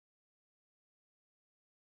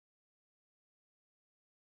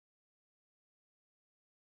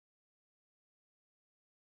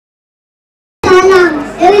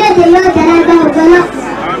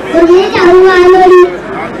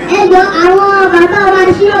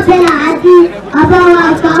Shina Peller'S àti àbáwọn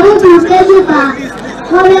àpàwọn tó kéjì bá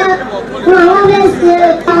wọ́n fẹ́ ṣe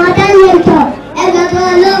àwọn dálẹ́tọ̀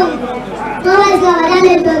ẹgbẹ̀gbẹ̀ lóhùn wọ́n fẹ́ ṣe àwọn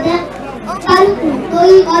dálẹ́tọ̀ jẹ́ ó kálukú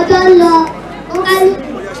torí ọjọ́ ń lọ ó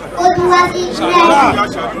kálukú ó tún wá sí ilé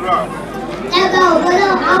ẹgbẹ́ ògbóló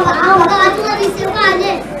àwọn ọ̀gá wa tí wọ́n ti ṣe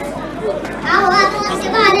fáàlẹ̀ àwọn ọ̀gá tí wọ́n ti ṣe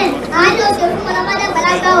fáàlẹ̀ àwọn ní òṣèlú ọlọ́mọdé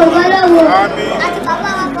gbàdágbà ògbóló wo àti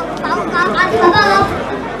bàbá wa.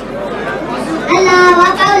 Allah wa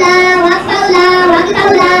kaula wa kaula wa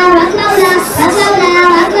kaula wa kaula wa kaula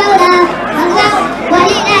wa kaula wa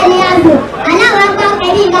li ali abdu ana wa kaula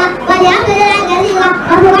wa li abdu la kalima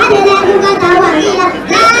wa huwa la yuka tawila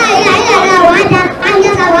la ilaha illa allah wa anta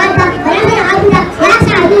ayyaka wa anta wa la abdu wa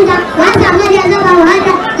sa'duka wa ta'ala zaba wa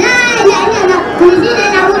anta la ilaha illa allah kulina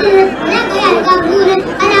la wudin la kaya kabur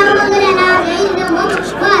ana umurna na inna wa la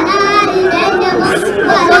ilaha illa allah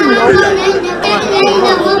wa la ilaha illa allah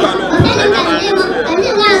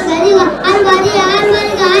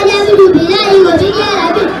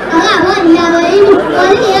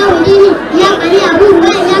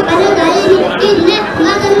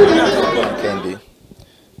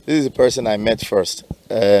This is the person I met first,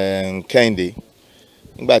 Kehinde.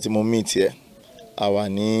 Nígbà tí mo meet here, àwa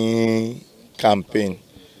ní campaign.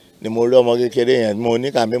 Ni mo rí ọmọ kékeré yẹn, mo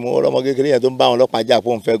ní campaign, mo rí ọmọ kékeré yẹn tó ń bá wọn ọlọ́pàá jà pé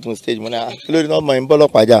òun fẹ́ gun stage. Mo ní kí ló dé náà mọ̀ ń bọ́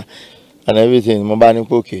ọlọ́pàá jà and everything. Mo bá ní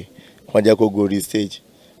pòkè, wọ́n jẹ́ kó gorí stage.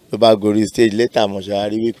 Ló bá gorí stage later mo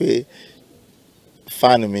ṣàrí wípé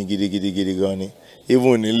fan mi gidigidi gan ni.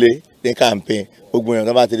 Even nílé ní campaign, gbogbo èèyàn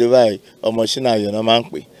tó bá ti dé báyìí, ọmọ Shina yẹn náà máa ń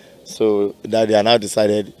pè. So that they are now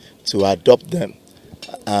decided to adopt them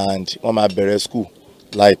and wọ́n máa bẹ̀rẹ̀ school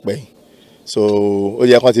láìpẹ́. So ó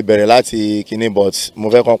yẹ kán ti bẹ̀rẹ̀ láti kíní but mo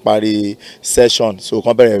fẹ́ kán parí session so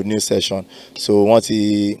kán bẹ̀rẹ̀ new session. So wọ́n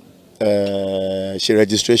ti ṣe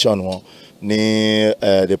registration wọn ní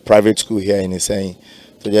the private school here in ISEYIN.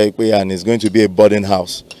 So jẹ́ pé and it's going to be a boarding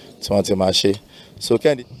house tí wọ́n ti máa ṣe. So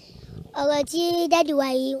Kehinde. Ọ̀rọ̀ tí dádì wa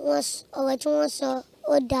yìí ọ̀rọ̀ tí wọ́n sọ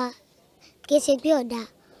ó dáa kì í ṣe pé ọ̀dà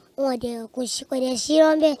wọn dẹ̀ kò dẹ̀ sí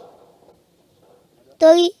rọ́ńbẹ́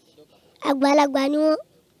torí àgbàlagbà ni wọ́n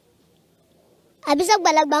àbí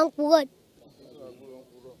sàgbàlagbà ń purọ́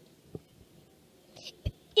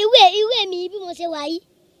ìwé mi bí mo ṣe wà yìí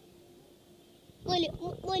mo lè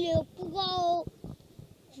purọ́ o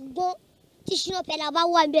ṣùgbọ́n tí Shina Peller'S bá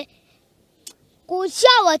wà níbẹ̀ kò sí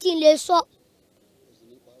ọ̀rọ̀ tí n lè sọ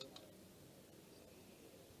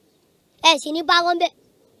ẹ sì ní bá wọn bẹ̀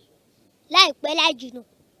láìpẹ́ láì jìnnà.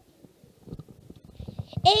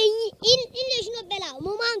 Ilé Shina Peller'S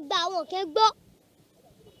mo máa ń gba àwọn kan gbọ́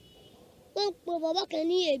wọ́n ń pe bàbá kan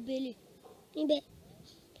ní èbèlè níbẹ̀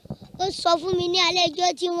ó sọ fún mi ní alẹ́ ẹjọ́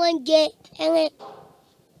tí wọ́n ń jẹ ẹran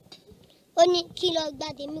ó ní kí lọ gba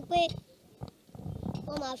tèmi pé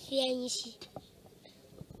wọ́n máa fi ẹyin sí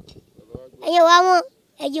ẹyin wa wọn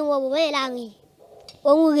ẹyin wọn bàbá yẹn láàrin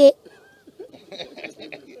òun re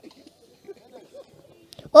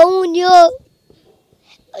òun ni ó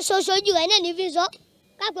ṣoṣojú rẹ̀ náà ní fi sọ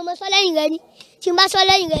káàpẹ́ mo sọ lẹ́yìn rẹ̀ ni tí n bá sọ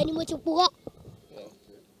lẹ́yìn rẹ̀ ni mo ti purọ́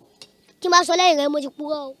tí n bá sọ lẹ́yìn rẹ̀ mo ti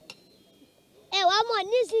purọ́ o ẹ wá mọ̀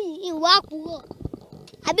nísìnyí ìwà purọ́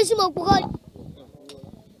àbí sí mo purọ́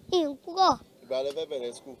ìpurọ́. Ìgbà lẹ fẹ́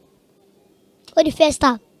bẹ̀rẹ̀ school. Ó di first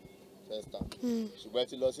time. First time. Ṣùgbọ́n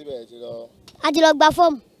ti lọ síbẹ̀ ti lọ. A ti lọ gba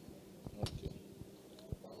fọ́ọ̀mù.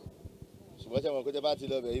 Ṣùgbọ́n tí àwọn kò tẹ́ bá ti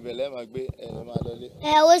lọ bẹ̀ ibẹ̀ lẹ́ẹ̀ máa gbé ẹ̀ lọ́ máa lọlé.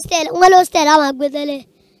 Hostel wọ́n lọ hostel á máa gbé tẹ́lẹ̀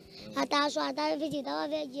àtàṣọ àtàfíìtì táwọn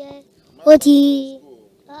fẹ́ jẹ ó ti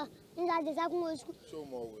nígbà tí sákún wọn sùn. Ṣé o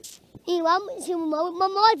mọ̀ òwe? Ìwà sí mo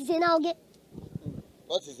what is a noun again?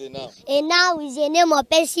 What is a noun? A noun is a name of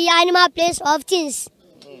person, animal, place, of things.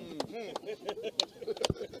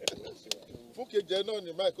 Fún kejì ẹ náà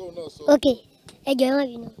ni Michael náà sọ. Ok, ẹ jẹ́ wọ́n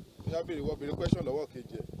bí náà. Ìyá béèrè question lọ́wọ́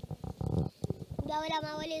kejì ẹ. Ìgbà wo la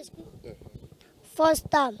máa wọlé school? First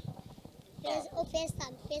term. First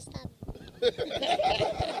term.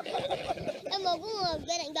 Ẹ mọ̀ fún wọn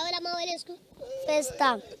bẹ̀rẹ̀ ìgbà wo la máa wọlé school? First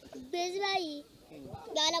term. Gbèsè báyìí.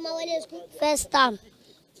 Ìgbà wo la máa wọlé school? First term.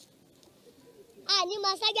 Ní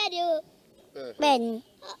máa sájáde o. Bẹ́ẹ̀ni.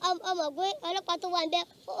 Ọmọ pé ọlọ́pàá tó wà níbẹ̀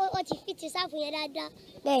ó ti fìtì sáfù yẹn dáadáa.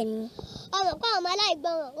 Bẹ́ẹ̀ni. Ọmọ pé àwọn ọmọ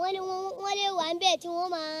aláìgbọràn wọ́n lè wà níbẹ̀ tí wọ́n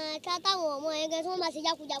máa ta táwọn ọmọ yẹn gan tí wọ́n máa ṣe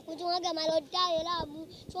jákujàku tí wọ́n gẹ̀ máa lọ dá yẹn láàmú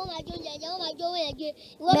tí wọ́n máa jó oúnjẹ jẹ wọ́n máa jó owó yẹn gbé.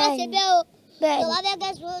 Ìwọ bá ṣe bẹ́ẹ̀ o. Bẹ́ẹ̀ni. Tó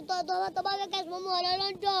bá fẹ́ kẹ́sùn mọ́ ọ lọ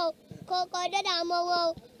London o. kọ́kọ́ dọ́dà ọmọ wọn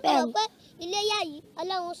o bẹ́ẹ̀ pé iléyá yìí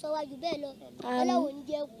ọlọ́run sọ wájú bẹ́ẹ̀ lọ ọlọ́run ní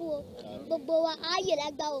jẹ́ kú o gbogbo wa ayé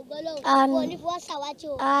lágbá ògbọ́ lọ́run wọn ní fi wọ́n ṣàwátì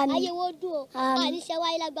o ayé wo dùn o àníṣe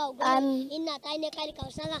wáyé lágbá ògbọ́ lọ́run iná ta iná kálíkà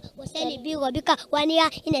ọ̀sánà wọ́sẹ́lì bí rọ̀bíkà wà níyà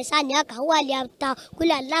iná sáni àkà wà lè ta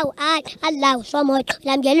kúlẹ̀ aláwọ̀ aláwọ̀ sọmọ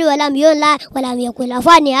làmìjẹ́lú wàlámì yóò lá wàlámì ẹ̀kọ́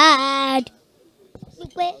làfọ́ ni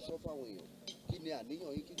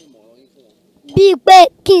bíi pé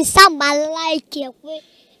kí n sá máa láìkì ẹ̀ pé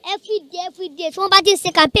everyday tí wọ́n bá ti ń ṣe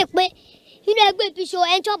campaign pé inú ẹgbẹ́ ìpínsọ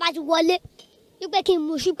ẹni tí wọ́n bá ti wọlé wípé kí n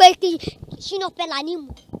mú sí pé kí Shina Peller'S ní mú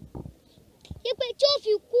wípé tí ó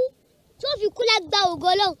fi kú lágbá ògo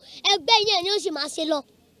Ọlọ́run ẹgbẹ́ yẹn ni ó sì máa ṣe lọ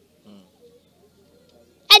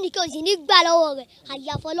ẹnìkan ò sì ní gbà lọ́wọ́ rẹ̀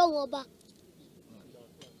àyàfọ́ Ọlọ́run ọba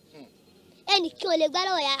ẹnìkan ò lè gbà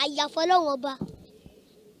lọ́wọ́ rẹ̀ àyàfọ́ Ọlọ́run ọba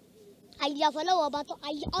àyàfọ́ Ọlọ́run ọba tó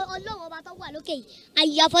Ọlọ́run ọba tó wà lókè yìí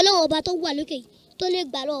àyàfọ́ Ọlọ́run ọba tó wà lókè yìí tó lè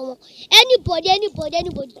gbà lọ́wọ́ wọn anybody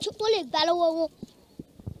tó lè gbà lọ́wọ́ wọn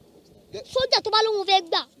sójà tó bá lóun fẹ́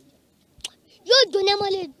gbà yóò jóná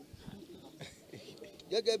mọ́lẹ̀.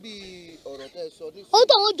 gẹ́gẹ́ bí ọ̀rọ̀ tẹ́ sọ ní. ó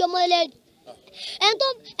tó àwọn jọmọ ilẹ̀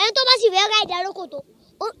ẹni tó bá sì fẹ́ ra ìdáròkò tó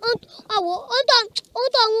ó tó àwọn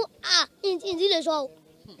ìdí lè sọ o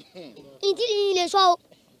ìdí lè sọ o.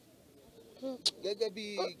 gẹ́gẹ́ bí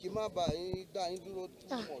kí n má bà yín dá yín dúró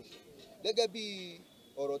too much gẹ́gẹ́ bí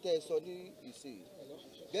ọ̀rọ̀ tẹ́ ẹ sọ ní ìsìn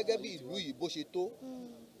gẹ́gẹ́ bí ìlú yìí bó ṣe tó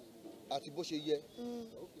àti bó ṣe yẹ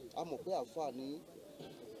a mọ̀ pé àǹfààní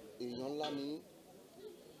èèyàn ńlá ni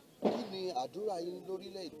kí ni àdúrà yín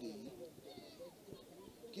lórílẹ̀‐èdè yìí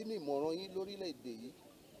kí ni ìmọ̀ràn yín lórílẹ̀‐èdè yìí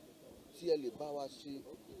tí ẹ lè bá wa ṣe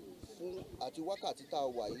fún àti wákàtí tá a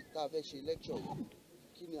wà yìí tá a fẹ́ ṣe lecture yìí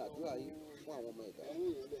kí ni àdúrà yín fún àwọn ọmọ ẹ̀dá.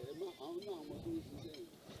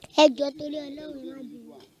 ẹjọ́ torí Ọlọ́run náà bí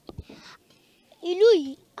ìlú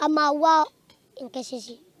yìí a máa wá nǹkan ṣe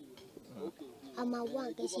sí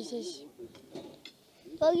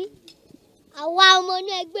torí àwa ọmọ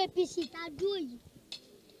inú ẹgbẹ́ APC tá a dúró yìí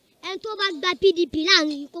ẹni tó bá gba PDP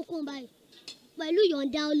láàrin yìí kókó báyìí pẹ̀lú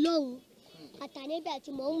ìyọ̀ǹda Ọlọ́run àtànẹ́bẹ̀ àti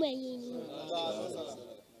mọ̀ọ́mọ̀ ẹ̀yìn ènìyàn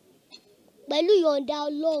pẹ̀lú ìyọ̀ǹda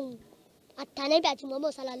Ọlọ́run àtànẹ́bẹ̀ àti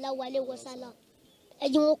mọ̀ọ́mọ̀ sallallahu alaihi wasallam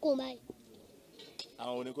ẹ̀jẹ̀ wọn kó báyìí.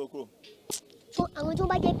 àwọn oníkókó. fún àwọn tó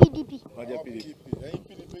bá jẹ́ PDP. wọ́n jẹ́ PDP. ẹ̀yin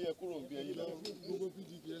PDP yẹ kúrò bí ẹ̀yin lọ gbogbo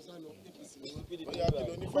PDP ẹ sá lọ.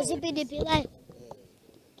 kò sí PDP láì.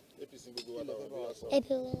 APC gbogbo wa làwọn ọ̀rẹ́ sọ.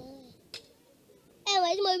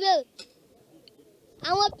 ẹ̀wọ̀n tí mo bẹ̀rẹ̀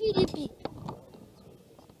àwọn PDP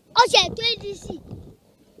ọ̀sẹ̀ tó ADC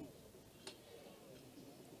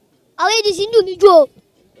àwọn ADC ń dùn mí jù o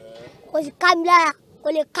kò sì ká mi lára kò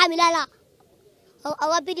lè ká mi lára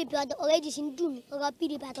àwọn PDP ọ̀rọ̀ ADC ń dùn mí ọ̀rọ̀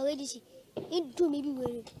PDP àtọ̀rọ̀ ADC ń dùn mí bí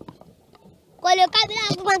wèrè kò lè ká mi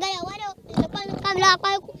lára gbogbo àgbàyà wọlé o kò lè ká mi lára pé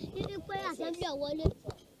assembly wọlé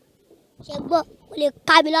ṣe gbọ́ kò lè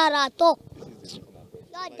ká mi lára àtọ̀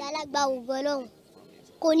yóò dá lágbá ògbọ́ Ọlọ́run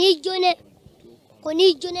kò ní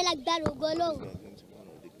í jóná lágbára ògbọ́ Ọlọ́run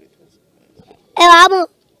ẹ wàá mọ̀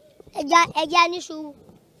ẹja ní sùúrù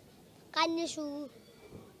ká ní sùúrù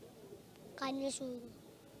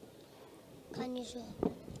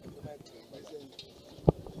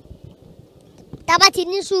tá bá ti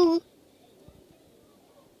ní sùúrù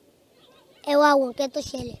ẹ wá wo nǹkan tó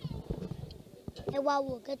ṣẹlẹ̀ ẹ wá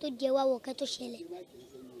wo nǹkan tó jẹ ẹ wá wo nǹkan tó ṣẹlẹ̀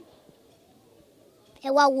ẹ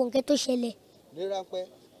wá wo nǹkan tó ṣẹlẹ̀. ní ráńpẹ́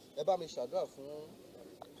ẹ bá mi ṣàdúrà fún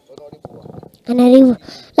ọ̀nàrẹ́bù wa. ọ̀nàrẹ́bù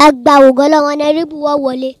lágbà ògo Ọlọ́run ọ̀nàrẹ́bù wọ́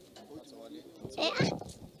wọlé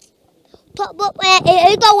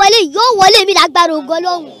èyí tó wọlé yóò wọlé mi lágbára ògo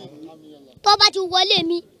Ọlọ́run tó bá ti wọlé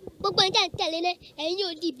mi gbogbo ẹni tẹ́ ń tẹ̀lé náà ẹ̀yin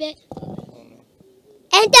yóò di bẹ́ẹ̀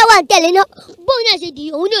ẹni tẹ́ wà ń tẹ̀lé náà bóun náà ṣe di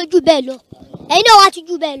òun náà jù bẹ́ẹ̀ lọ ẹ̀yin náà wá ti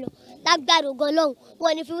jù bẹ́ẹ̀ lọ lágbára ògo Ọlọ́run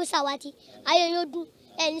wọn ni fi ń ṣàwátì ayé yóò dún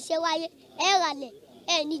ẹni ṣe wáyé ẹ ralẹ̀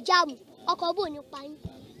ẹni jáàmù ọkọ̀ bò ní pa yín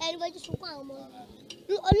ẹni fojú sunkún àwọn ọmọ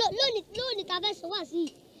lónìí tá a fẹ́ sọ wá sí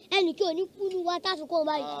ẹnì kí òní kúlú wa tásùkò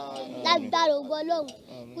báyìí lágbára ògo Ọlọ́run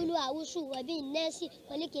kúlú àwùsù wẹ̀bí nẹ́ẹ̀sì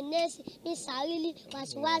wọlékì nẹ́ẹ̀sì ní sàrílì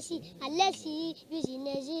wàsíwàsí alẹ́sì bísí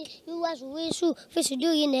nẹ́ẹ̀sì wíwàsíwísù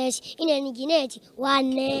fèsìdúrí nẹ́ẹ̀sì ìnẹ̀nìjì nẹ́ẹ̀tì wà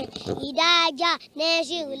nẹ́ ìdájà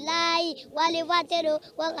nẹ́ẹ̀sì rìláì wálé wátẹ́rọ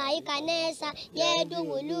wọ́kàyíká nẹ́ẹ̀sà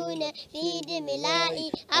yẹ́dùnwòlúnẹ fídímìláì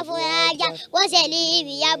afúrájà wọ́sẹ̀lì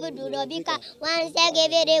ìbíyàbùdù rọ̀bíkà wọ́n ń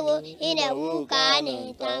sẹ́gẹ́fẹ́rẹ́wò ìnẹ̀wùkà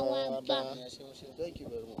nìtàwọn gbà.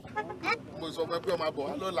 mo sọ fún ẹ pé ọmọ àbọ̀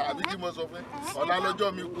wá lọ́la àbí kí mo sọ fún ẹ ọ̀la lọ́jọ́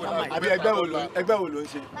mi kú la. àbí ẹgbẹ́ wo ló ń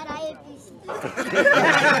ṣe.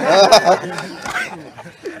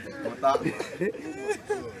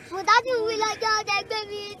 mùtá tí wí lọ́jọ́ ọ̀dẹ́gbẹ́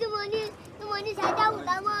mi tí mo ní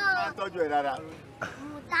ṣàjáwùtá mọ́. tọ́jú ẹ̀ dáadáa.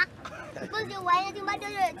 mùtá.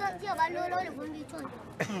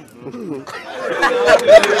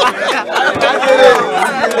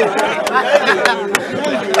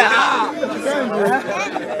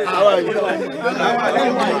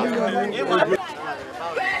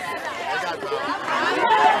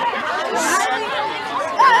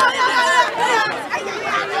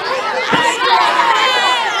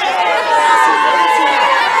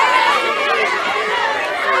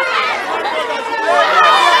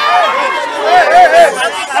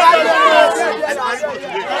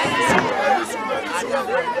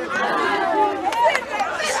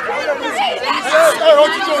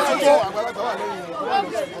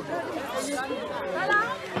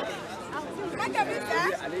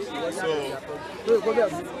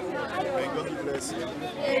 May God bless you.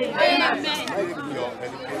 Amen. Your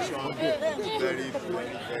education very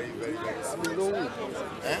serious.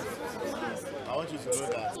 I want you to know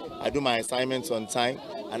that I do my assignments on time,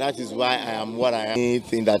 and that is why I am what I am.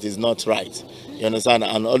 Anything that is not right, you understand?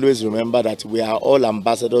 And always remember that we are all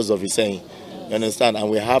ambassadors of ISEYIN. You understand? And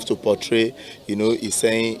we have to portray,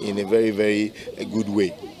 ISEYIN in a very good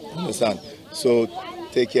way. You understand? So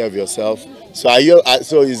take care of yourself. So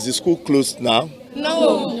so is the school closed now?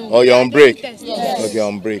 No. Or you're on break? Yes. Okay,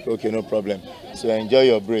 on break. Okay, no problem. So enjoy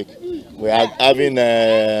your break. We are having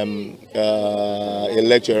a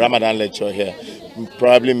lecture, Ramadan lecture here.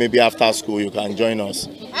 Probably maybe after school you can join us.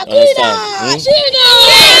 Understand? Shina!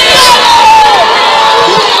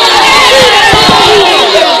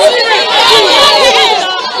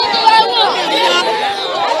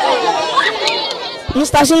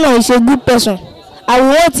 Mr. Shina is a good person. I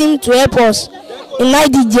want him to help us in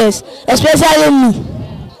IDJs, especially me,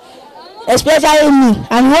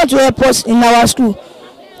 and he wants to help us in our school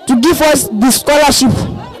to give us the scholarship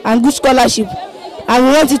and good scholarship, and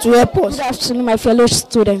we want it to help us. Good afternoon, my fellow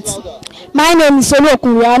students. My name is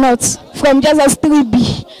Okun from JSS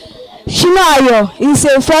 3B. Shina is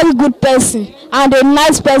a very good person and a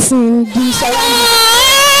nice person in the surroundings.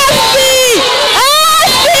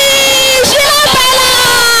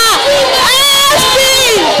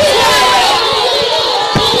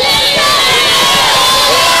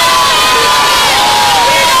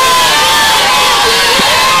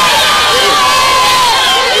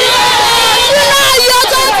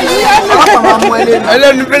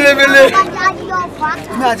 Ẹlẹ́nu bélébélé.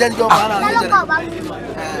 Ní àjẹjọ́ bá náà ló jẹ́.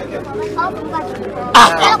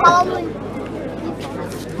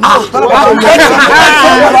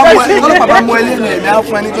 Tọ́lọ́pàá bá mú ẹlẹ́nu ẹ̀mí á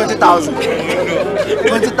fún ẹ ní 20,000.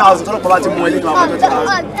 20,000 tọ́lọ́pàá bá ti mú ẹlẹ́nu á fún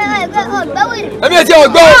 20,000. Ẹbí ẹ̀ tí ò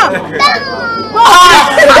gbọ́.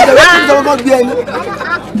 Ìjọba gbé ẹni.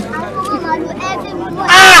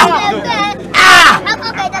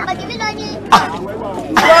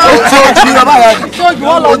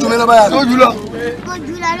 Ojú mi lọ báyà. Ojú lọ.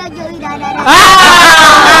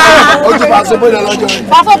 Ojú bá aṣọ bọ́ọ̀lì lọ́jọ́ yìí.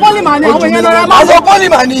 Aṣọ pọ́lì mà ní àwọn èèyàn náírà máa. Aṣọ pọ́lì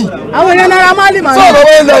mà ní. Àwọn èèyàn náírà máa lì mà ní. Sọ̀rọ̀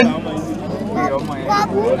wọ́n lọ ni.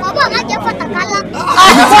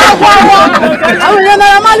 Àwọn èèyàn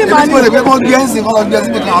náírà máa lì mà ní. Èmi tí mo lè gbé kó gbé ẹ̀sìn kọ́ lọ gbé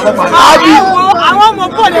ẹ̀sìn nìkan ọlọ́pàá. Àwọn ọmọ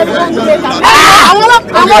bọ́ọ̀lù ẹ̀sìn ń gbé. Àwọn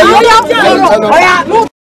ìlú yà ń fi ọ̀rọ̀ ọ̀yà.